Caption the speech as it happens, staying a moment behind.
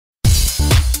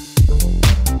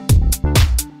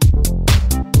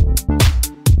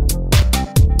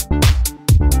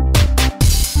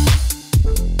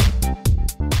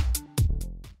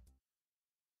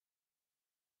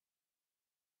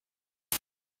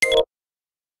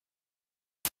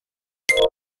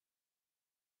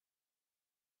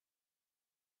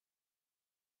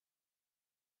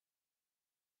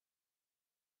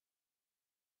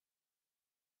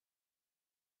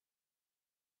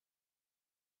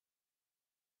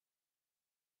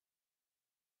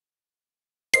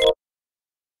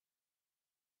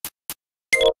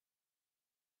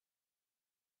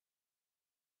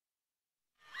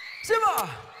Cima!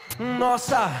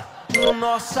 Nossa,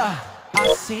 nossa,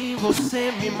 assim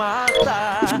você me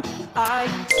mata. Ai,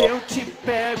 se eu te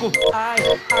pego, ai,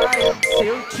 ai, se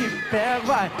eu te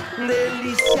pego, ai,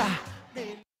 delícia.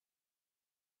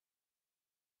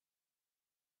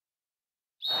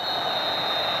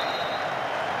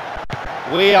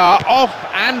 We are off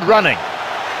and running.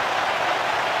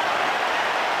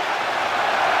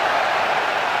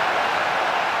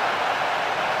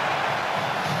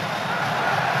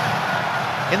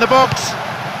 In the box.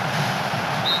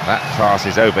 That pass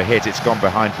is overhit, it's gone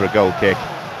behind for a goal kick.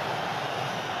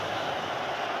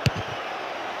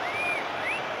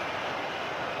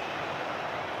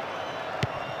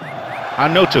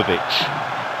 Arnautovic.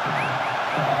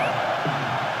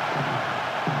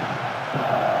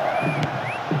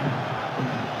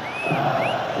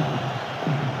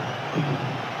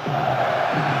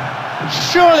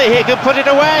 Surely he could put it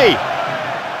away!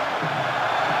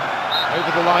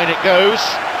 Over the line it goes.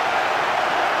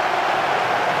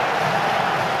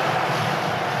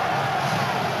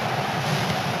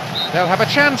 They'll have a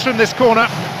chance from this corner.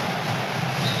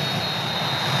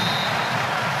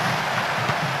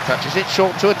 Touches it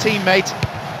short to a teammate.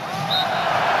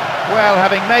 Well,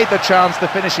 having made the chance, the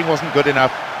finishing wasn't good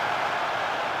enough.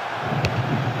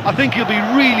 I think he'll be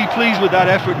really pleased with that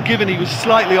effort, given he was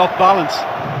slightly off balance.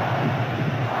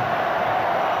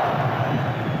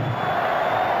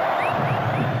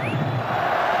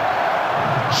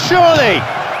 Surely!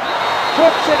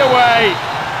 Puts it away!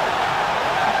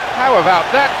 How about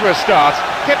that for a start?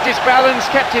 Kept his balance,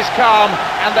 kept his calm,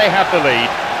 and they have the lead.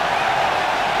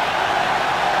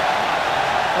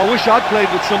 I wish I'd played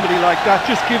with somebody like that.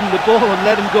 Just give him the ball and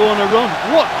let him go on a run.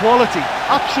 What quality!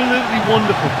 Absolutely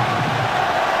wonderful.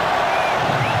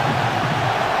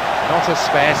 Not a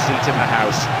spare seat in the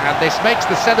house, and this makes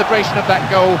the celebration of that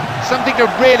goal something to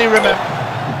really remember.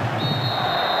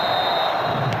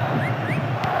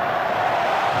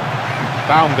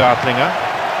 Baumgartlinger.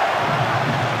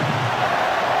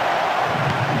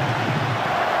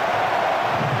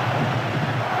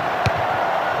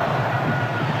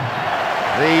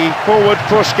 The forward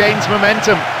push gains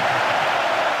momentum.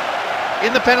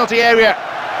 In the penalty area.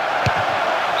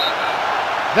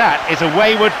 That is a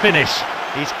wayward finish.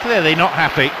 He's clearly not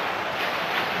happy.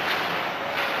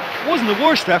 Wasn't the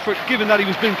worst effort, given that he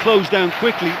was being closed down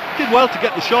quickly. Did well to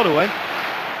get the shot away.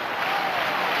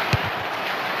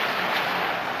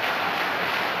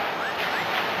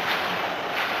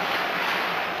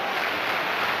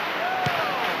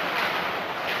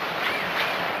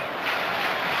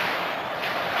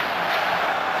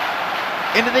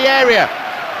 Into the area.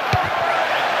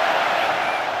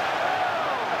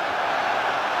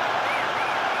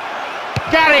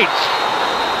 Garage!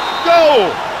 Goal!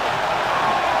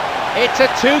 It's a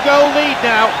 2-goal lead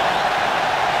now.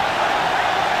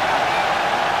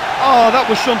 Oh, that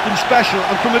was something special,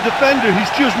 and from a defender,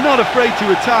 he's just not afraid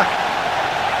to attack.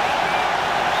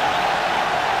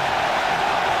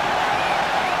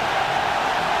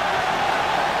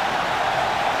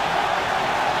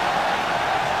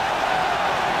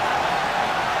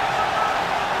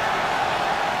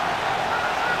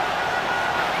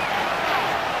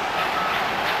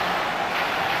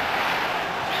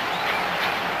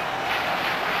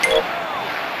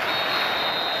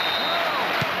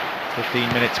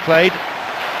 Minutes played.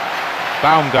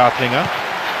 Baumgartlinger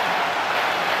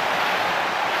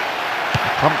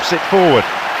pumps it forward.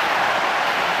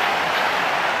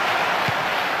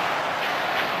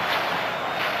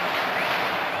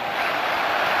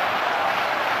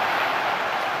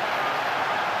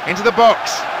 Into the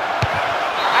box.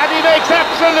 And he makes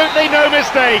absolutely no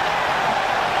mistake.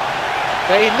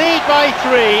 They lead by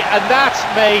 3, and that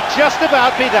may just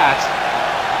about be that.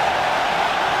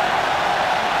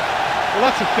 Well,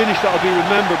 that's a finish that will be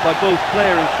remembered by both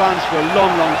player and fans for a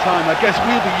long, long time. I guess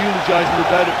we'll be eulogising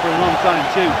about it for a long time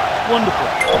too. Wonderful.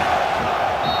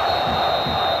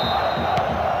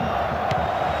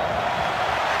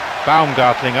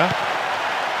 Baumgartlinger.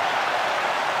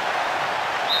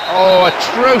 Oh,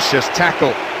 atrocious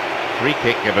tackle. Free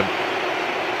kick given.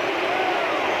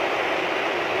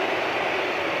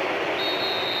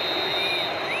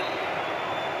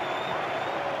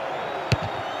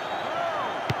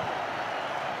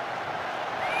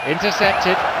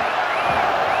 Intercepted.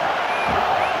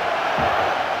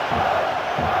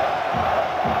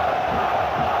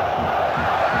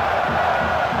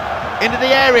 Into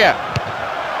the area.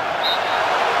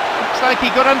 Looks like he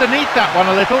got underneath that one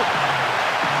a little.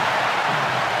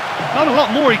 Not a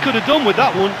lot more he could have done with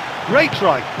that one. Great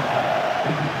try.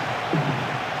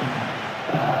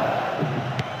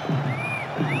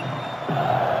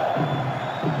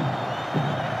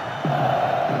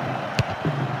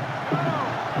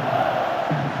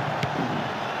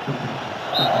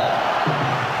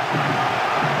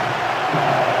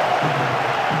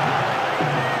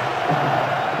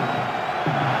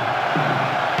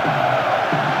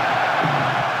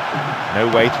 No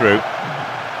way through.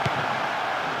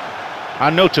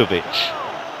 Arnautovic.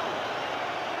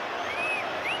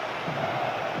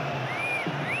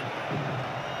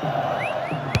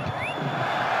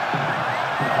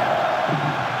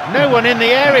 No one in the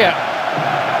area.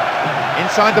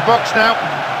 Inside the box now.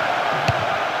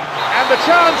 And the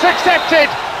chance accepted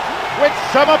with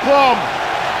some aplomb.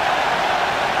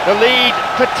 The lead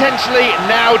potentially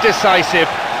now decisive.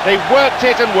 They worked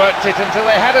it until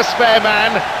they had a spare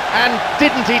man, and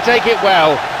didn't he take it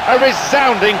well? A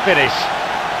resounding finish.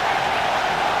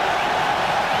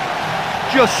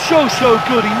 Just so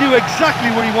good. He knew exactly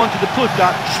where he wanted to put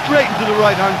that, straight into the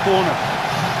right-hand corner.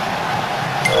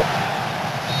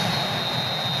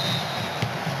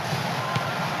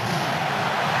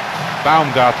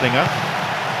 Baumgartlinger.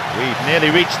 We've nearly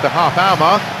reached the half-hour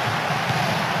mark.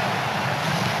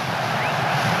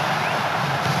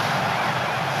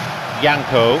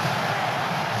 Janko.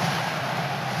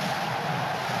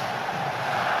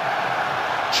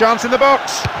 Chance in the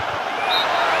box.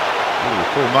 Ooh,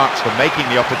 full marks for making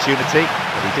the opportunity,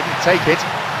 but he didn't take it.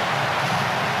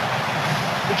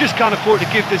 They just can't afford to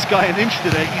give this guy an inch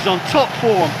today. He's on top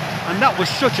form, and that was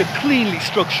such a cleanly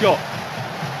struck shot.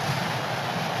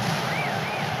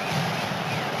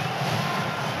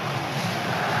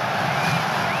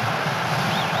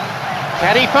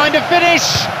 Can he find a finish?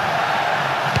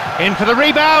 In for the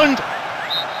rebound.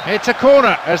 It's a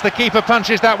corner as the keeper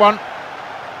punches that one.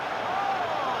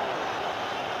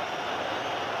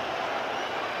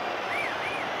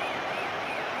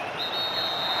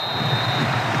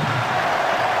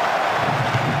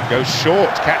 Goes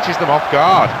short, catches them off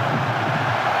guard.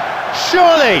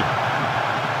 Surely!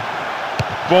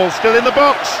 Ball still in the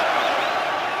box.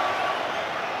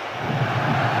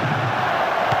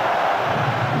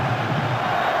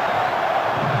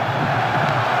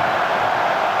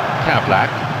 Black.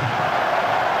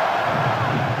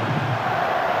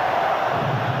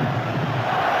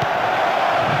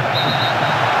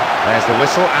 There's the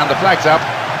whistle and the flag's up.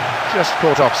 Just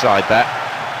caught offside there.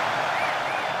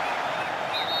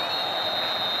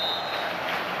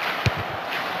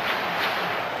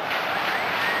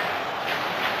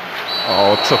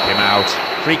 Oh, took him out.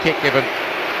 Free kick given.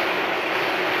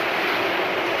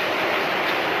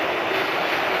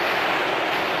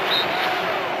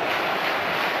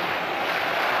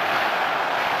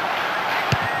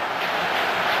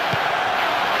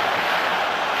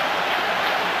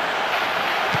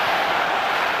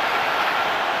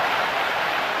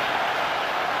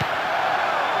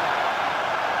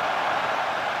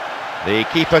 The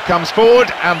keeper comes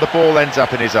forward and the ball ends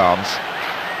up in his arms.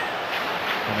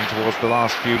 Coming towards the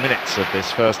last few minutes of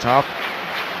this first half.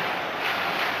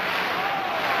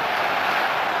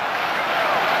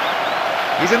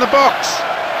 He's in the box.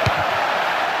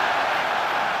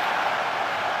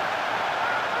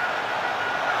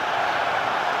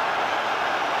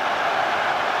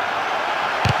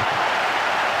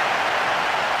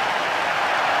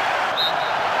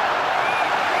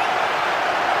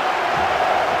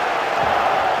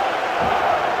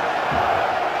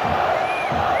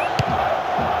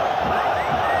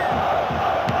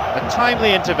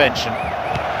 Timely intervention.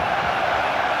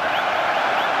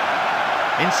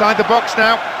 Inside the box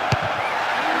now.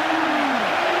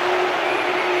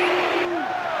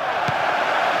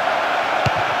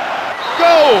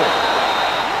 Goal!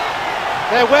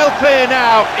 They're well clear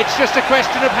now. It's just a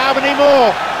question of how many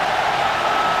more.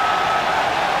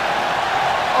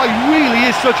 Oh, he really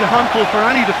is such a handful for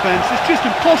any defence. It's just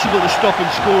impossible to stop him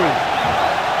scoring.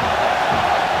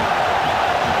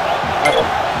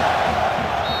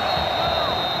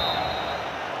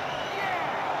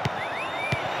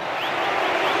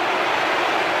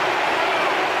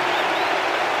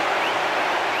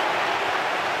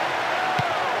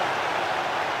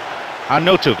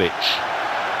 Arnautovic.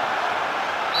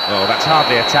 Oh, that's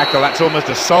hardly a tackle, that's almost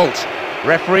assault.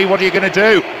 Referee, what are you going to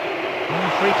do? Oh,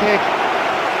 free kick.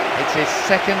 It's his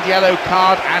second yellow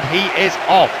card and he is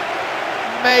off.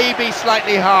 Maybe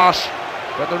slightly harsh,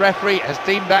 but the referee has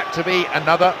deemed that to be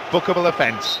another bookable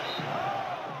offence.